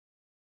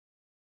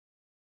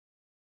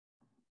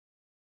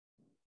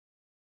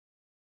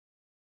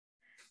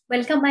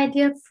Welcome, my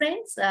dear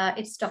friends.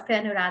 It's Dr.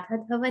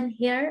 Anuradha Dhawan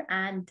here,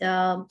 and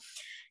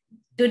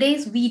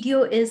today's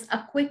video is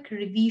a quick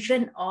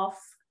revision of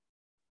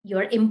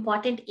your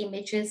important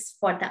images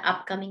for the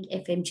upcoming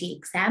FMGE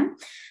exam.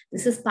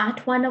 This is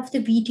part one of the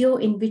video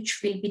in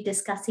which we'll be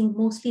discussing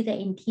mostly the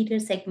interior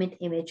segment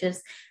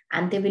images,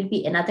 and there will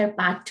be another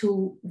part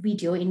two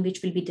video in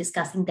which we'll be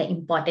discussing the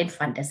important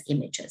fundus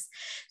images.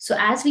 So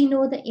as we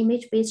know, the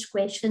image-based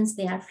questions,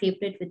 they are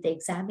favorite with the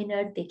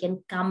examiner. They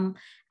can come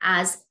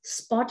as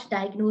spot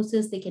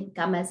diagnosis, they can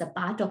come as a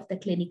part of the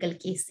clinical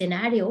case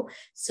scenario.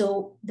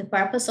 So the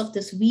purpose of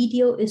this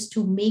video is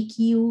to make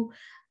you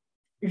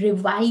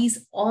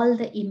revise all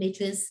the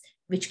images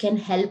which can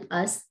help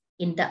us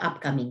in the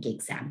upcoming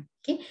exam.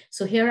 Okay,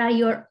 so here are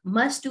your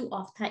must-do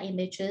ophtha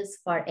images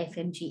for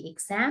FMGE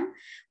exam.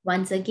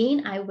 Once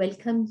again, I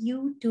welcome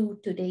you to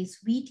today's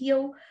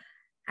video,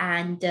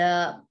 and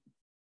I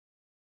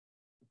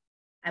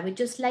would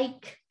just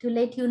like to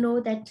let you know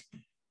that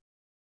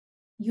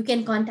you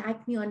can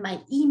contact me on my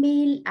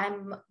email.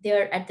 I'm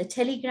there at the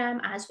Telegram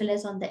as well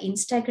as on the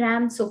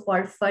Instagram. So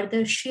for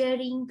further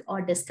sharing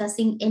or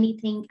discussing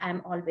anything,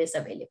 I'm always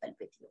available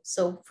with you.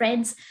 So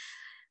friends,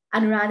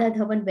 Anuradha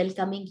Dhawan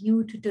welcoming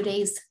you to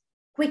today's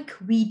quick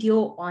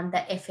video on the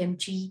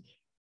FMG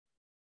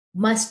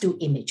must-do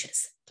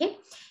images. Okay.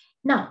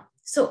 Now,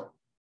 so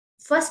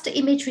first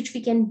image which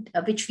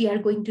we are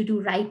going to do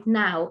right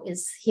now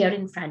is here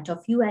in front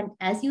of you. And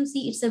as you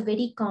see, it's a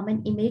very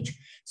common image.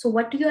 So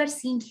what you are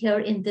seeing here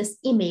in this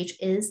image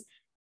is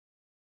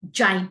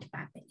giant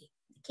papillae.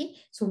 Okay.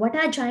 So what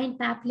are giant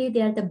papillae?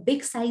 They are the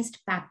big sized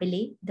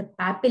papillae. The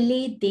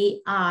papillae,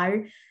 they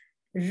are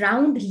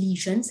round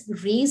lesions,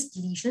 raised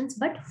lesions,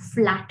 but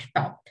flat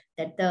topped.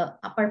 That the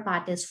upper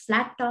part is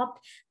flat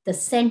topped, the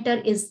center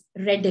is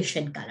reddish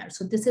in color.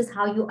 So this is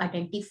how you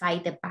identify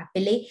the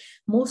papillae.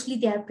 Mostly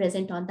they are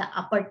present on the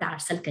upper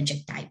tarsal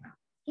conjunctiva.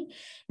 Okay?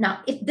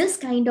 Now, if this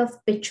kind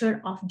of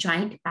picture of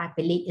giant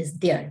papillae is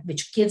there,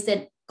 which gives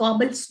a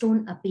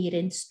cobblestone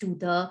appearance to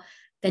the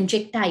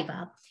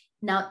conjunctiva,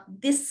 now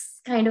this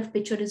kind of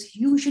picture is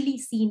usually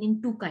seen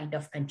in two kind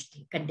of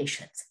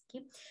conditions.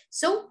 Okay?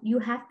 So you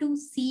have to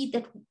see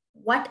that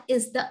what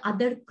is the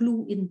other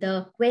clue in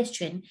the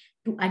question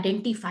to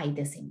identify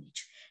this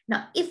image.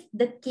 Now, if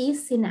the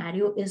case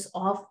scenario is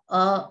of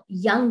a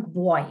young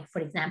boy, for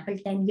example,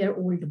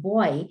 10-year-old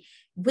boy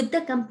with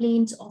the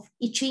complaints of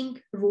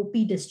itching,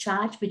 ropey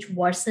discharge, which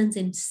worsens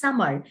in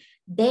summer,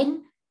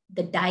 then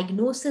the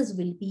diagnosis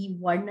will be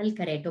vernal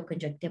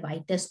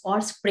keratoconjunctivitis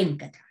or spring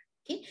catarrh.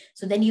 Okay,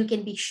 so then you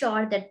can be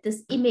sure that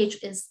this image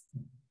is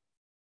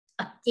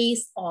a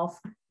case of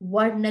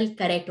vernal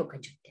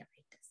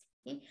keratoconjunctivitis.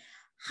 Okay.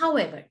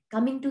 However,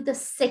 coming to the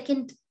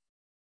second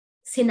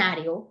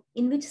scenario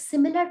in which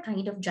similar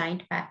kind of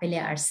giant papillae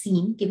are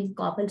seen, giving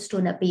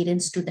cobblestone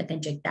appearance to the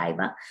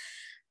conjunctiva,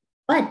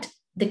 but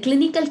the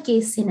clinical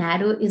case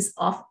scenario is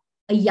of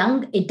a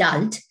young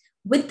adult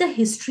with the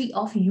history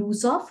of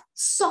use of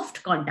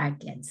soft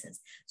contact lenses.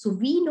 So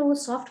we know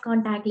soft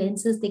contact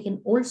lenses, they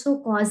can also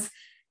cause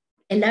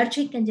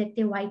allergic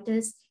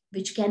conjunctivitis,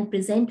 which can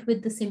present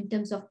with the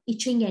symptoms of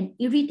itching and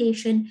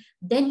irritation.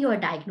 Then your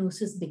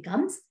diagnosis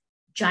becomes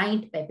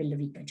giant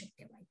papillary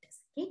conjunctivitis.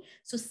 Okay,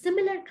 so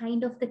similar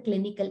kind of the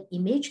clinical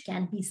image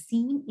can be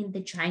seen in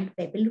the giant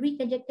papillary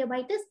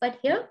conjunctivitis, but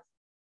here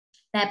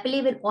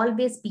papillae will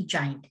always be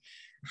giant.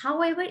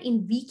 However,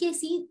 in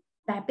VKC,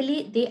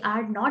 papillae, they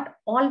are not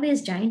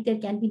always giant. There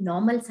can be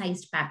normal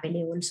sized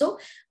papillae also,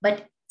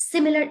 but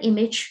similar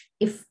image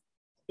if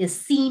is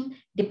seen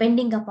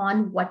depending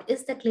upon what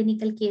is the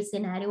clinical case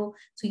scenario.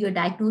 So your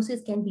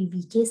diagnosis can be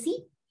VKC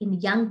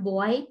in young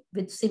boy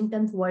with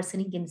symptoms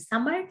worsening in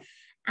summer,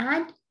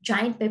 and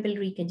giant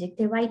papillary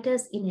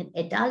conjunctivitis in an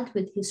adult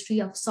with history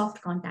of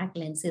soft contact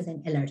lenses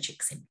and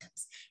allergic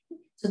symptoms.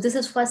 So this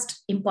is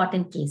first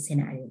important case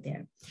scenario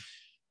there.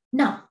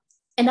 Now,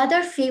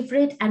 another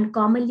favorite and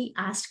commonly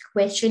asked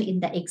question in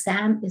the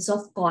exam is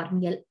of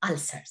corneal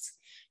ulcers.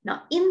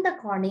 Now, in the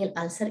corneal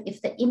ulcer,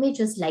 if the image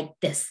is like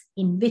this,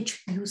 in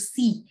which you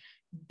see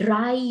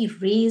dry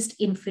raised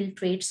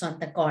infiltrates on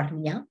the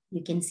cornea,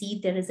 you can see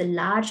there is a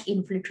large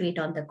infiltrate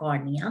on the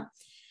cornea,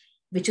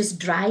 which is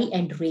dry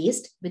and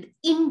raised with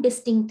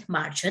indistinct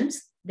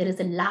margins. There is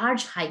a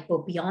large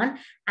hypopyon,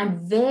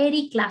 and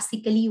very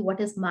classically what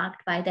is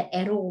marked by the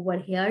arrow over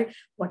here,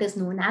 what is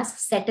known as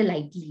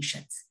satellite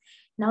lesions.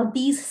 Now,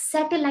 these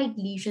satellite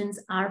lesions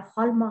are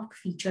hallmark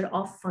feature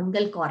of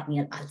fungal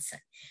corneal ulcer.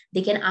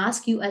 They can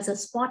ask you as a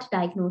spot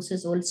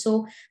diagnosis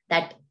also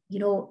that,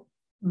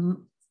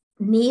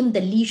 name the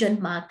lesion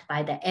marked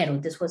by the arrow.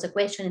 This was a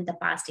question in the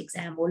past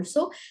exam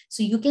also.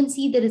 So you can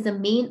see there is a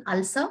main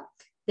ulcer,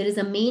 there is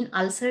a main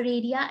ulcer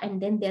area,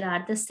 and then there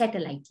are the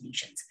satellite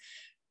lesions.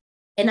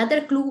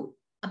 Another clue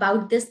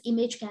about this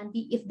image can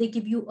be if they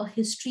give you a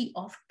history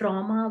of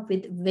trauma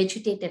with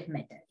vegetative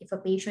matter, if a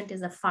patient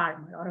is a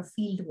farmer or a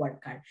field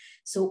worker.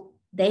 So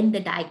then the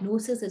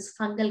diagnosis is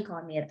fungal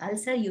corneal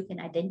ulcer. You can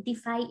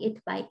identify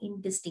it by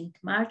indistinct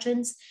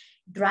margins,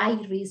 dry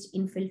raised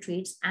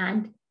infiltrates,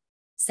 and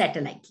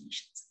satellite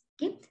lesions.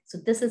 Okay, so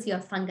this is your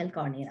fungal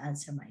corneal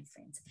ulcer, my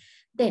friends.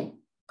 Then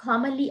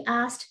commonly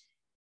asked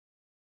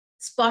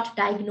spot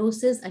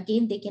diagnosis,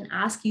 again, they can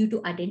ask you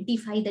to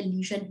identify the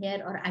lesion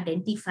here or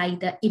identify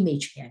the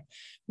image here.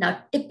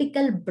 Now,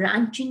 typical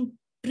branching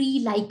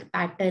tree-like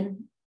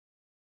pattern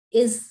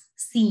is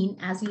seen,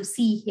 as you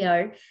see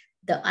here.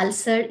 The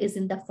ulcer is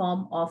in the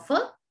form of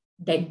a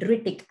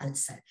dendritic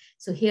ulcer.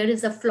 So here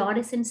is a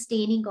fluorescent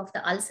staining of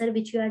the ulcer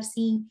which you are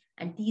seeing,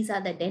 and these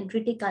are the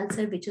dendritic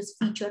ulcer, which is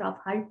feature of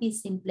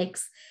herpes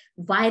simplex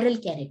viral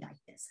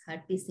keratitis.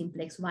 Herpes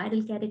simplex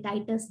viral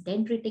keratitis,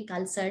 dendritic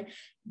ulcer.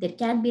 There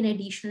can be an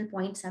additional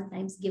point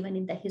sometimes given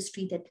in the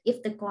history that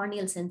if the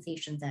corneal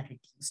sensations are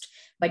reduced,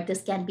 but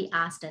this can be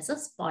asked as a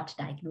spot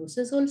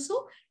diagnosis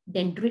also,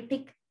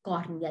 dendritic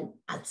corneal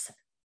ulcer.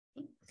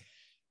 Okay.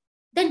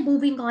 Then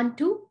moving on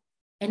to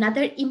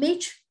another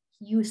image,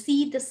 you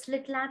see the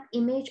slit lamp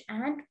image,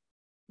 and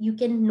you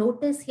can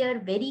notice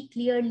here very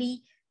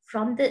clearly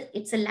from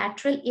it's a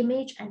lateral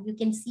image, and you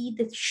can see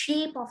the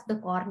shape of the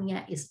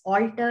cornea is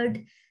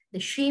altered. The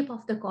shape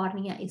of the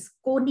cornea is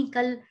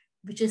conical,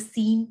 which is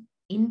seen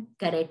in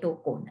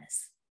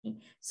keratoconus. Okay.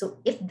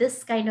 So if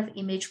this kind of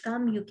image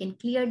comes, you can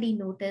clearly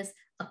notice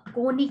a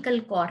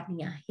conical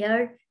cornea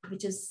here,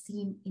 which is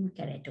seen in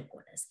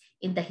keratoconus.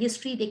 In the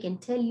history, they can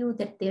tell you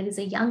that there is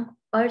a young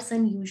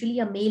person, usually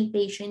a male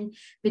patient,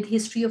 with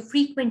history of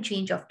frequent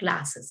change of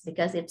glasses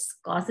because it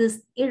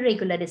causes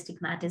irregular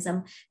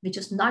astigmatism, which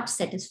is not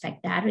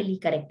satisfactorily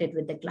corrected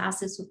with the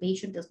glasses. So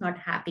patient is not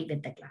happy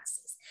with the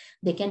glasses.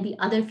 There can be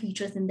other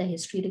features in the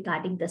history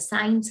regarding the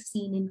signs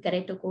seen in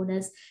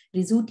keratoconus,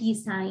 Rizzuti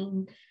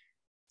sign,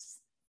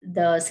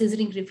 the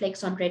scissoring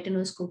reflex on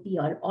retinoscopy,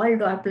 or all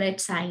droplet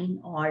sign,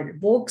 or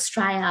Vogue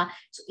stria.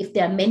 So if they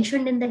are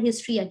mentioned in the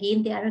history,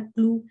 again, they are a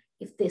clue.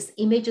 If this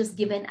image is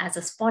given as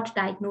a spot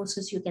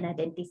diagnosis, you can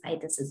identify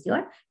this is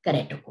your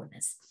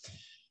keratoconus.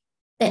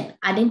 Then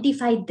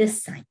identify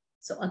this sign.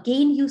 So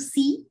again, you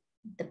see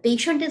the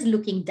patient is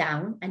looking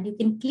down, and you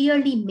can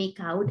clearly make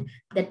out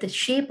that the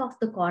shape of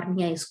the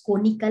cornea is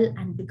conical.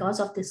 And because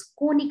of this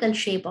conical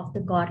shape of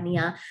the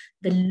cornea,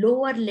 the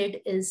lower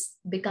lid is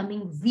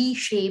becoming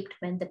V-shaped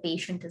when the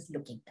patient is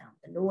looking down.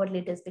 The lower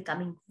lid is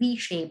becoming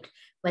V-shaped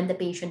when the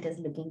patient is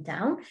looking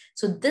down.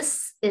 So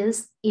this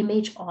is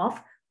image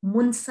of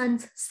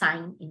Munson's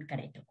sign in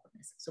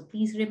keratoconus. So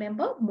please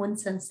remember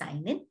Munson's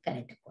sign in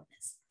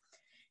keratoconus.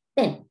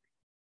 Then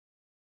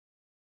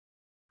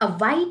a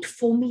white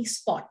foamy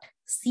spot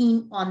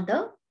seen on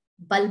the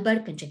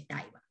bulbar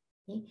conjunctiva.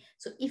 Okay.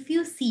 So if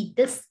you see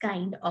this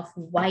kind of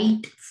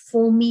white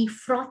foamy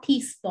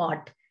frothy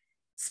spot,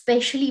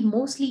 especially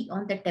mostly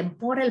on the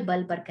temporal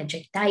bulbar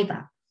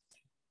conjunctiva,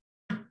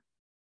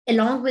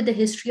 along with the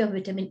history of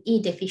vitamin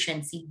A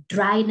deficiency,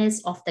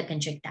 dryness of the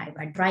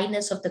conjunctiva,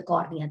 dryness of the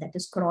cornea, that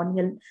is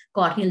corneal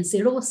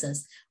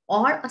xerosis,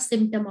 or a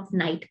symptom of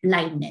night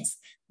blindness,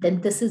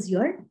 then this is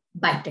your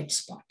bited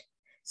spot.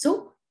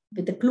 So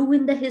with the clue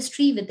in the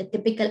history, with the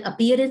typical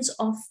appearance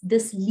of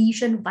this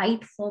lesion,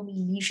 white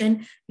foamy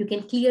lesion, you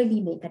can clearly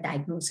make a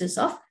diagnosis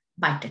of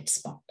bited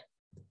spot.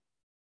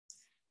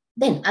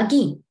 Then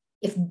again,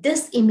 if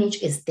this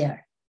image is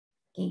there,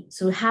 okay,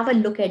 so have a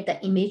look at the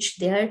image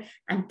there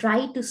and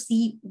try to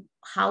see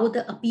how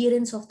the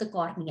appearance of the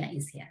cornea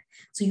is here.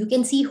 So you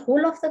can see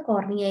whole of the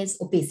cornea is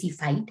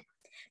opacified.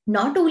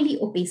 Not only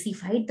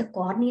opacified, the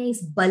cornea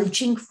is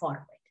bulging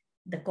forward.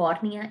 The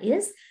cornea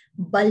is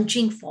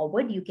bulging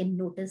forward. You can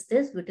notice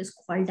this, which is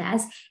called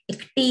as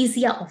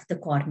ectasia of the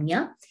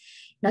cornea.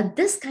 Now,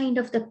 this kind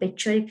of the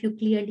picture, if you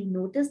clearly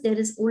notice, there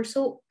is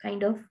also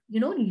kind of,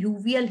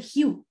 uveal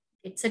hue.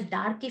 It's a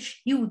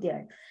darkish hue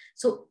there.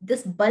 So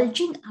this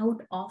bulging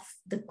out of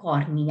the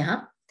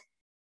cornea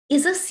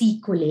is a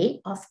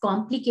sequelae of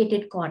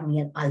complicated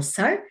corneal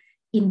ulcer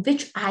in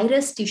which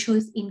iris tissue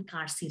is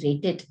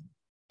incarcerated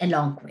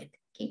along with.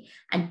 Okay?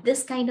 And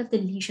this kind of the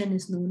lesion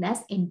is known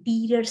as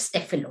anterior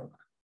staphyloma.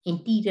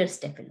 Anterior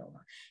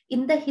staphyloma.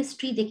 In the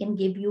history, they can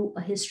give you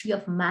a history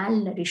of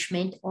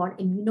malnourishment or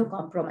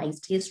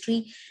immunocompromised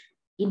history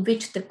in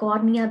which the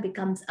cornea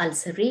becomes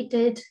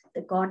ulcerated,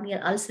 the corneal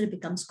ulcer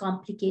becomes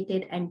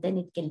complicated, and then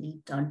it can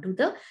lead on to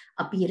the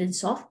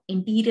appearance of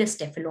anterior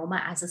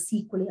staphyloma as a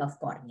sequelae of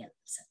corneal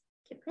ulcer.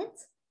 Okay,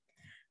 friends?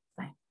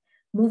 Fine.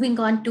 Moving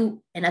on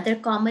to another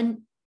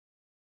common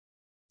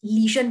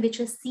lesion which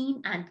is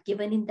seen and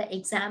given in the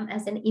exam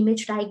as an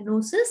image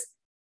diagnosis,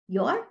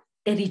 your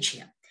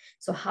pterygium.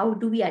 So how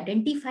do we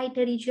identify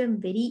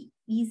pterygium? Very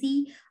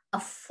easy. A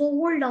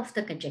fold of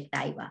the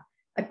conjunctiva,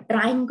 a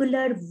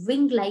triangular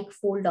wing-like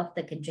fold of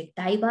the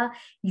conjunctiva,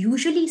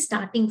 usually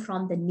starting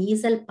from the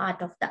nasal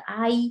part of the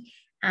eye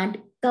and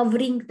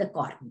covering the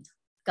cornea.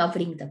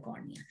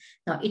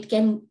 Now it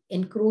can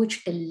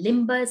encroach till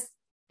limbus,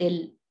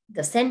 till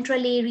the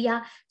central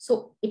area.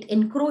 So it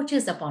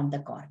encroaches upon the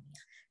cornea.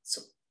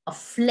 So a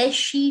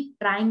fleshy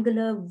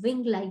triangular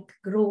wing-like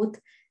growth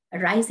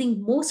arising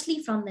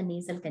mostly from the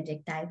nasal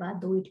conjunctiva,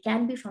 though it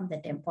can be from the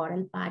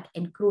temporal part,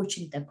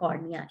 encroaching the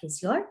cornea,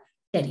 is your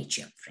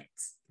pterygium,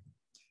 friends.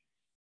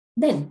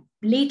 Then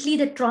lately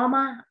the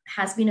trauma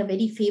has been a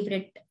very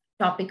favorite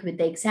topic with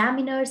the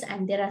examiners,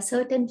 and there are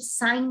certain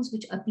signs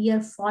which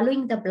appear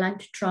following the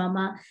blunt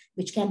trauma,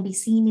 which can be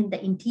seen in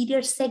the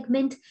interior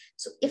segment.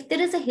 So if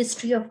there is a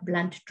history of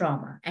blunt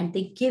trauma and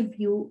they give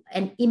you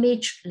an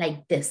image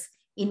like this,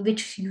 in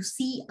which you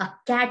see a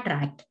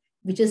cataract,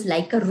 which is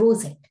like a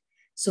rosette.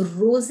 So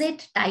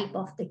rosette type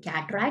of the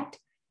cataract,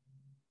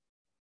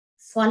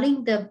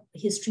 following the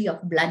history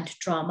of blunt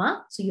trauma.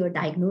 So your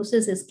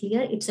diagnosis is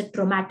clear. It's a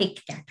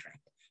traumatic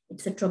cataract.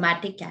 It's a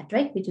traumatic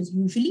cataract, which is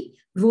usually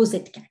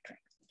rosette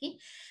cataract. Okay.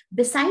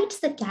 Besides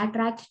the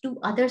cataract, two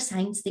other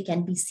signs they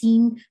can be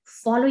seen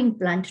following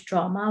blunt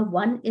trauma.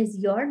 One is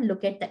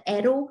look at the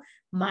arrow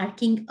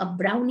marking a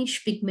brownish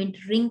pigment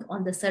ring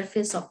on the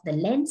surface of the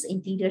lens,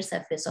 interior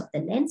surface of the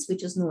lens,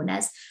 which is known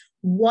as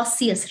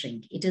osseous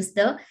ring. It is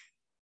the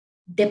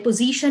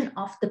deposition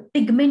of the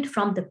pigment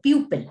from the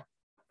pupil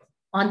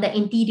on the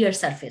interior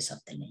surface of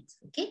the lens.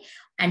 Okay.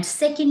 And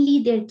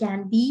secondly, there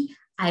can be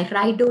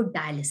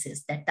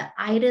iridodialysis, that the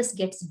iris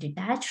gets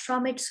detached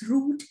from its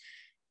root,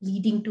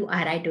 leading to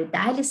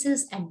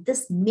iridodialysis, and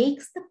this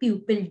makes the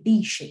pupil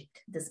D-shaped.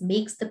 This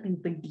makes the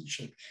pupil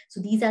D-shaped.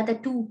 So these are the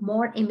two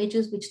more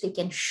images which they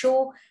can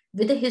show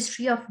with a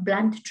history of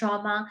blunt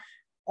trauma,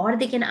 or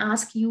they can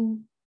ask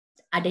you,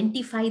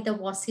 identify the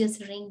osseous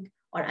ring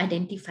or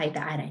identify the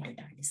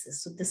iridodialysis.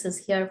 So this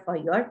is here for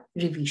your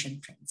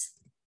revision, friends.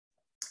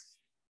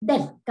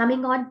 Then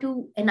coming on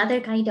to another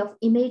kind of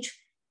image,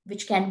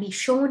 which can be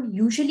shown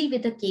usually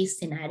with a case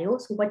scenario.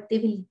 So what they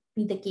will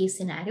be the case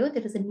scenario?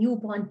 There is a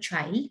newborn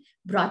child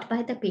brought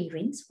by the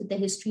parents with a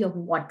history of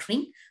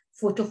watering,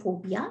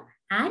 photophobia,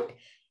 and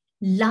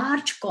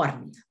large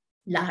cornea.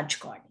 Large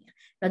cornea.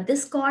 Now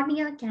this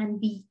cornea can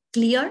be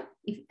clear.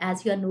 If,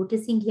 as you are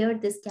noticing here,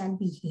 this can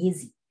be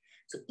hazy.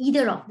 So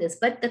either of this,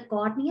 but the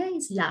cornea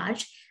is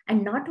large,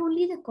 and not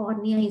only the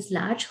cornea is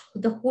large,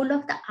 the whole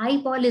of the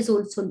eyeball is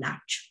also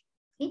large.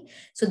 Okay.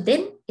 So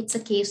then it's a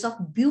case of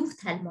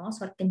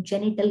buophthalmos or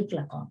congenital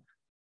glaucoma.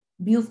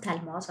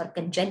 Buophthalmos or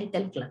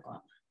congenital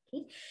glaucoma.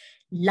 Okay.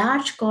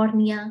 Large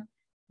cornea,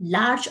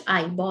 large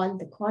eyeball,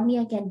 the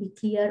cornea can be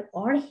clear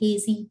or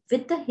hazy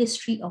with the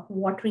history of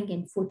watering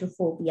and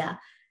photophobia,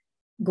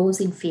 goes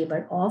in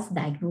favor of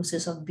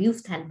diagnosis of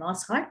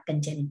buophthalmos or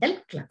congenital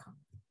glaucoma.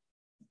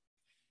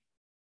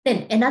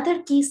 Then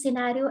another case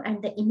scenario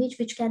and the image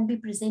which can be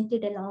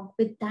presented along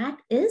with that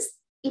is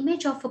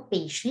image of a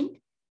patient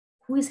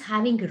who is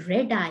having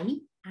red eye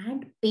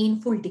and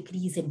painful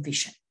decrease in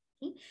vision.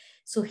 Okay.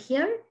 So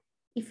here,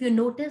 if you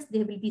notice,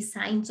 there will be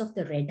signs of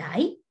the red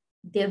eye.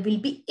 There will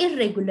be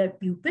irregular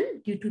pupil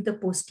due to the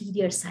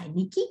posterior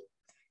synecdoche.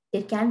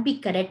 There can be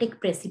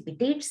charetic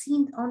precipitate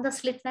seen on the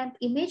slit lamp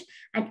image,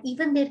 and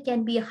even there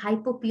can be a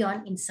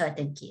hypopyon in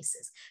certain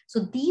cases.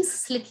 So these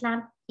slit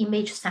lamp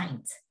image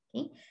signs,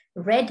 okay,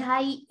 red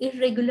eye,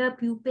 irregular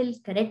pupil,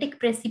 charetic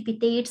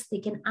precipitates, they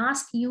can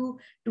ask you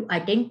to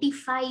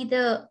identify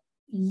the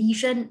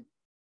lesion,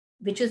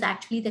 which is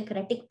actually the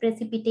charetic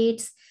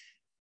precipitates.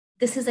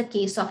 This is a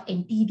case of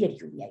anterior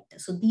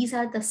uveitis. So these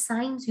are the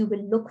signs you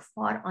will look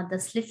for on the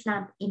slit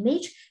lamp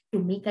image to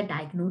make a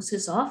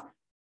diagnosis of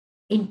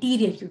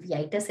anterior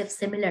uveitis if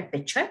similar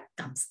picture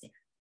comes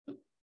there.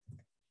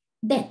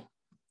 Then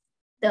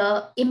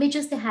the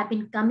images that have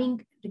been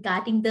coming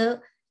regarding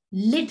the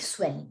lid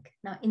swelling.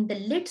 Now in the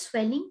lid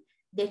swelling,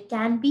 there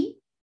can be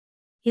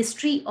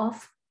history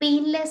of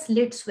painless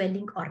lid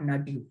swelling or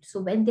nodule. So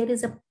when there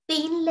is a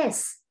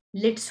painless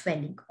lid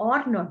swelling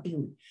or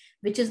nodule,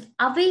 which is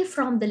away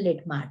from the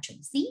lid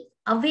margin, see,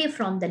 away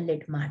from the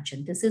lid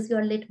margin. This is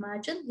your lid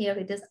margin. Here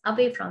it is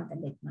away from the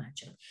lid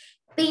margin.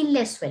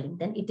 Painless swelling,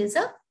 then it is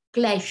a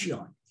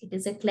clesion. It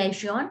is a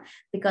clesion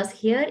because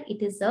here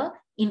it is a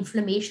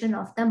inflammation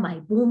of the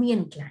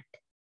meibomian gland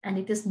and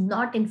it is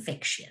not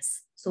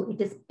infectious. So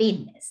it is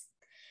painless.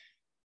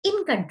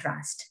 In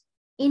contrast,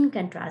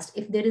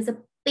 if there is a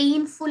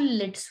painful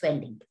lid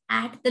swelling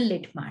at the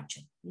lid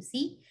margin, you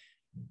see,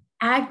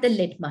 at the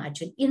lid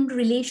margin in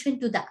relation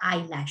to the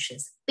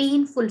eyelashes,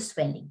 painful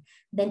swelling,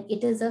 then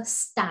it is a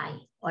stye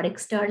or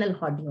external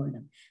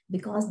hordeolum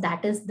because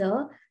that is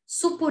the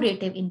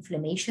suppurative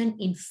inflammation,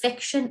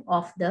 infection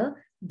of the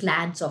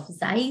glands of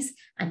Zeiss,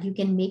 and you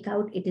can make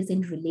out it is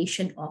in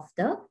relation of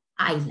the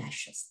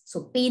eyelashes.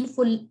 So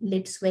painful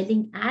lid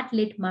swelling at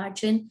lid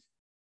margin,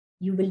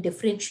 you will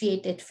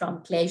differentiate it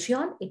from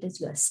clesion. It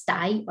is your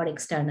stye or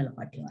external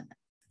hordeolum.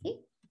 Okay.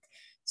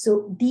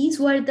 So these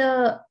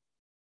were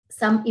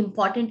some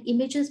important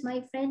images,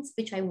 my friends,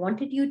 which I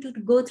wanted you to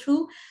go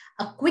through,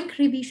 a quick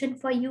revision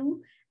for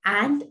you.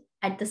 And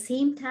at the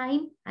same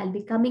time, I'll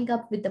be coming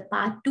up with the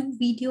part 2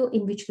 video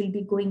in which we'll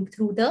be going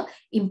through the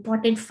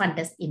important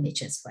fundus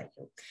images for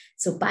you.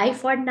 So bye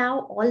for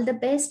now. All the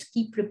best.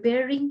 Keep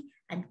preparing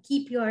and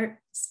keep your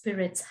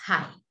spirits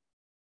high.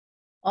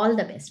 All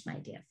the best, my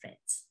dear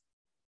friends.